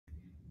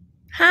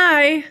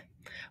Hi,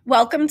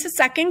 welcome to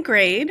second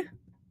grade.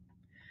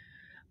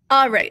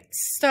 All right,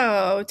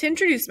 so to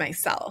introduce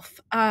myself,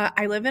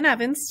 I live in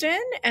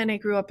Evanston and I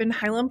grew up in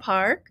Highland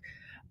Park.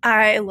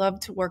 I love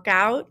to work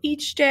out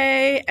each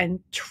day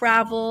and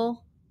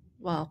travel.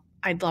 Well,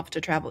 I'd love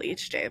to travel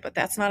each day, but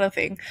that's not a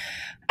thing.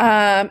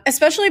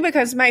 Especially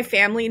because my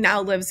family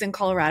now lives in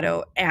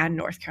Colorado and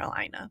North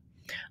Carolina.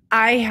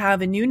 I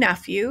have a new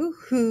nephew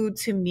who,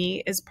 to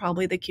me, is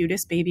probably the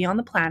cutest baby on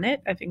the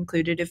planet. I've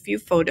included a few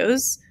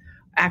photos.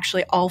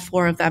 Actually, all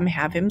four of them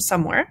have him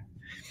somewhere.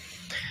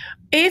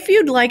 If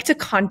you'd like to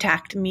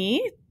contact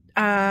me,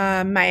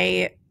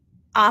 the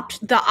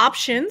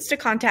options to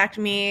contact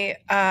me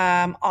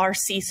are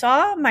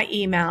Seesaw, my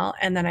email,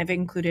 and then I've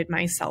included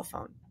my cell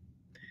phone.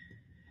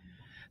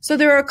 So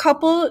there are a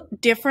couple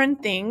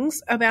different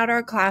things about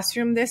our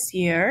classroom this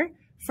year.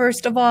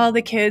 First of all,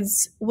 the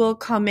kids will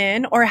come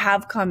in or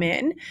have come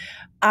in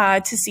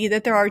to see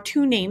that there are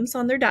two names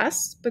on their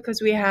desks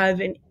because we have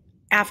an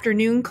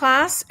afternoon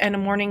class and a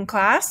morning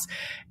class.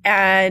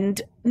 And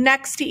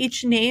next to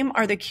each name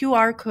are the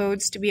QR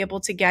codes to be able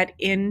to get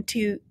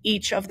into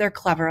each of their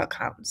Clever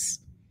accounts.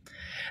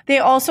 They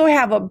also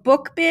have a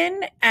book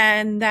bin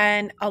and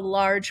then a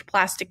large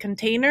plastic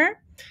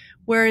container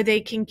where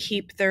they can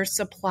keep their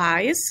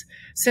supplies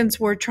since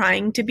we're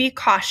trying to be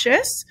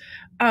cautious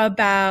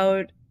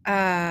about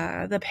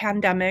the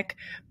pandemic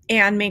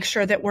and make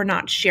sure that we're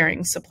not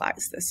sharing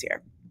supplies this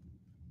year.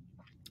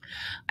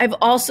 I've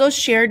also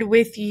shared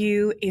with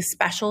you a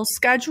special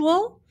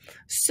schedule.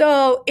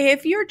 So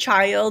if your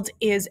child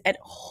is at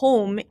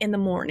home in the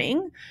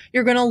morning,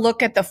 you're going to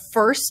look at the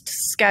first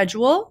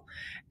schedule,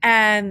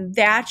 and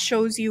that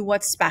shows you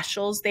what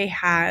specials they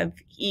have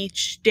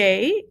each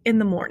day in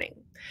the morning.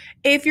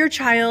 If your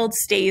child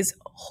stays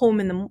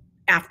home in the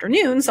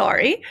afternoon,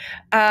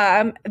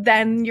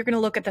 then you're going to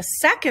look at the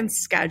second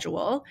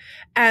schedule,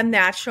 and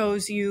that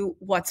shows you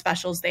what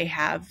specials they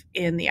have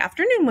in the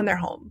afternoon when they're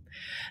home.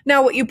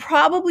 Now, what you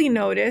probably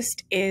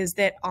noticed is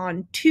that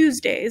on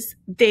Tuesdays,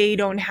 they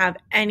don't have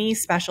any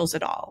specials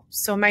at all.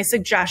 So my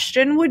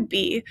suggestion would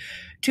be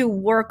to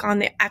work on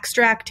the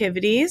extra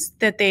activities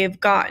that they've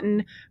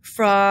gotten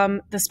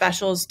from the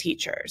specials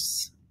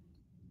teachers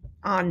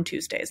on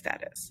Tuesdays,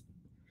 that is.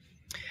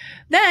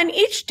 Then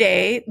each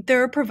day,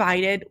 they're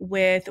provided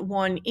with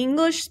one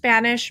English,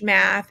 Spanish,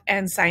 math,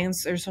 and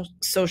science or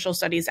social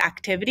studies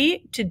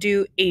activity to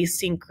do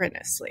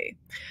asynchronously.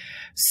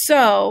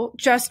 So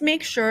just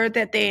make sure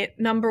that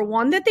number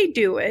one, that they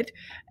do it,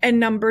 and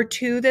number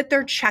two, that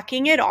they're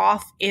checking it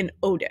off in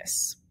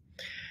Otis.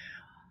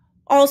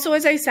 Also,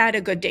 as I said,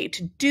 a good day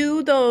to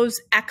do those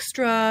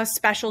extra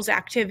specials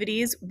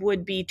activities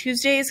would be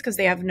Tuesdays because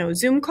they have no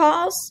Zoom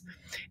calls.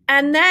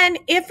 And then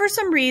if for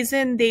some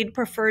reason they'd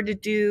prefer to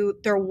do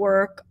their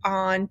work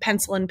on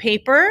pencil and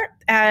paper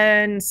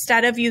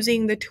instead of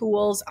using the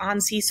tools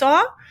on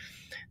Seesaw,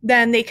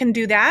 then they can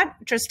do that.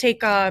 Just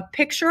take a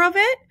picture of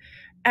it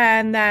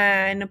and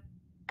then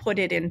put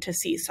it into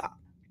Seesaw.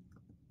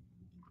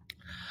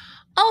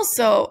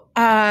 Also,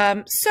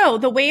 so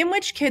the way in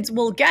which kids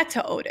will get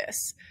to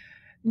Otis,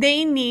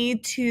 they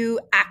need to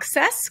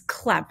access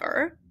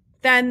Clever.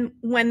 Then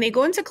when they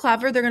go into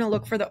Clever, they're going to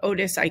look for the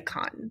Otis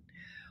icon.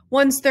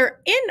 Once they're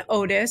in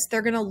Otis,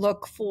 they're going to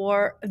look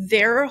for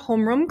their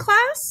homeroom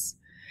class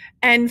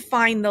and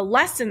find the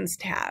lessons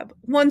tab.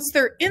 Once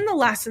they're in the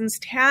lessons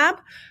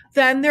tab,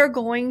 then they're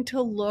going to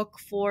look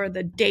for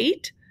the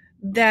date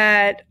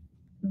that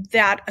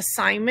that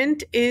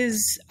assignment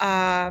is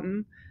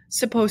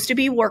supposed to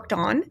be worked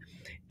on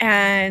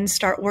and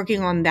start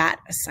working on that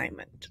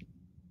assignment.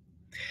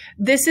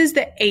 This is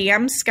the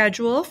AM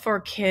schedule for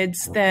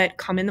kids that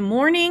come in the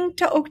morning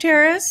to Oak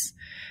Terrace.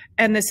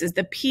 And this is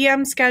the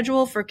PM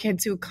schedule for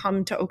kids who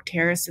come to Oak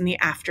Terrace in the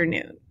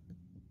afternoon.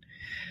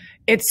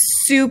 It's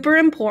super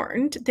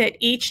important that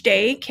each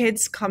day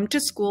kids come to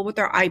school with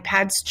their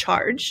iPads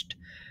charged.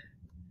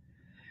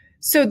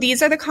 So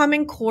these are the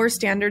Common Core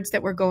standards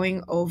that we're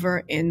going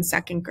over in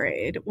second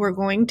grade. We're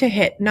going to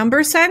hit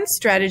number sense,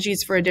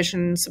 strategies for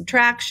addition and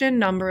subtraction,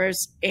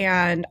 numbers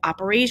and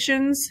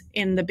operations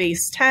in the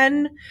base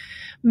 10,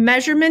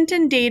 measurement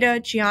and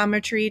data,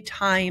 geometry,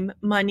 time,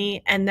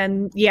 money, and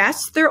then,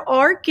 yes, there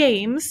are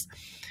games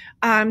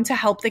to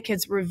help the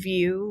kids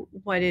review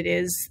what it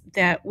is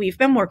that we've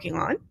been working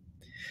on.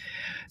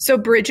 So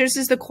Bridges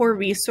is the core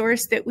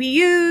resource that we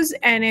use,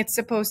 and it's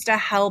supposed to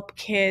help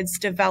kids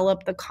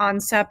develop the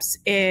concepts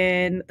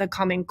in the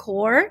Common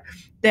Core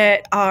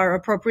that are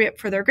appropriate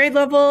for their grade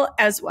level,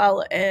 as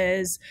well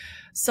as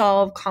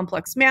solve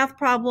complex math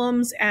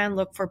problems and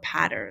look for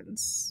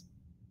patterns.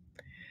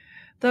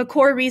 The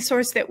core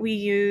resource that we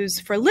use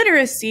for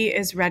literacy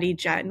is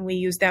ReadyGen. We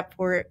use that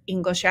for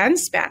English and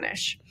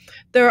Spanish.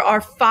 There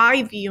are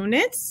 5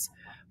 units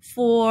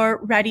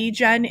for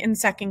ReadyGen in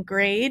second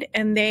grade,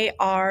 and they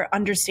are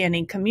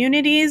understanding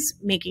communities,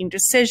 making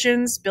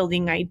decisions,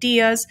 building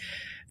ideas,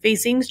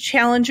 facing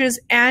challenges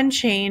and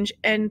change,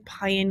 and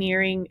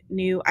pioneering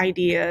new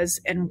ideas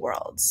and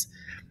worlds.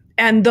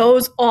 And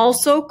those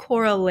also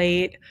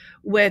correlate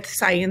with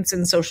science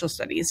and social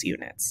studies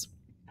units.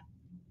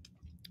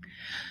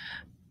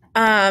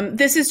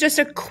 This is just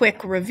a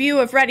quick review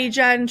of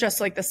ReadyGen,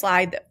 just like the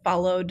slide that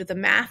followed the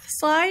math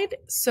slide.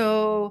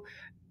 So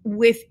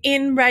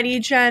within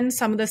ReadyGen,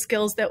 some of the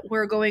skills that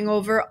we're going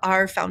over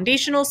are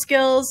foundational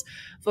skills,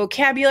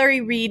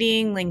 vocabulary,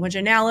 reading, language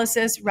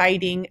analysis,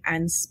 writing,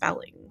 and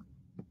spelling.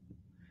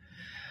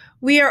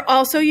 We are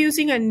also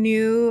using a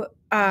new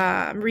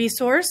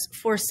resource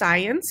for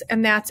science,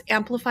 and that's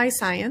Amplify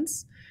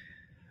Science.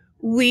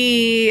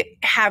 We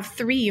have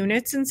 3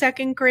 units in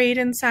 2nd grade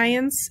in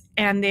science,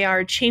 and they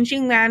are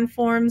changing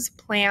landforms,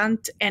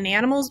 plant and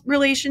animal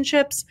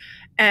relationships,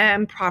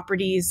 and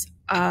properties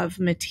of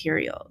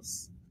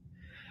materials.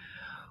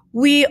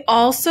 We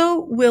also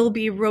will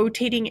be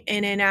rotating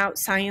in and out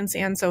science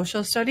and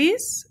social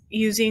studies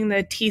using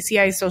the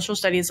TCI Social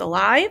Studies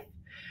Alive.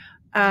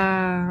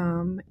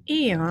 And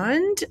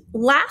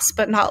last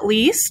but not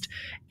least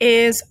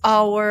is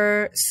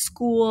our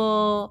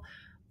school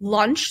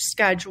lunch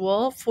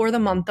schedule for the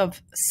month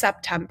of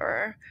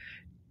September.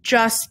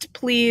 Just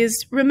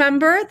please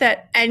remember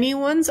that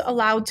anyone's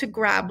allowed to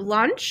grab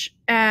lunch,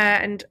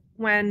 and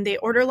when they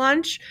order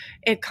lunch,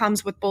 it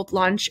comes with both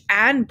lunch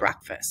and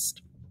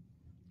breakfast.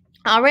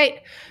 All right,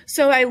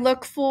 so I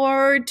look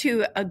forward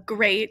to a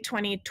great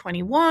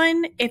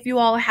 2021. If you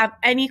all have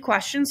any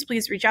questions,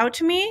 please reach out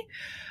to me.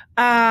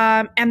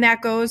 And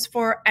that goes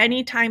for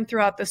any time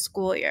throughout the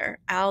school year.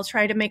 I'll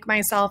try to make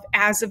myself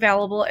as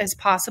available as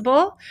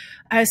possible,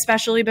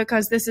 especially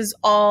because this is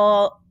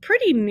all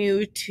pretty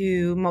new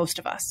to most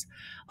of us.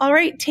 All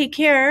right, take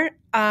care,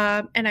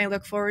 and I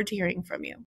look forward to hearing from you.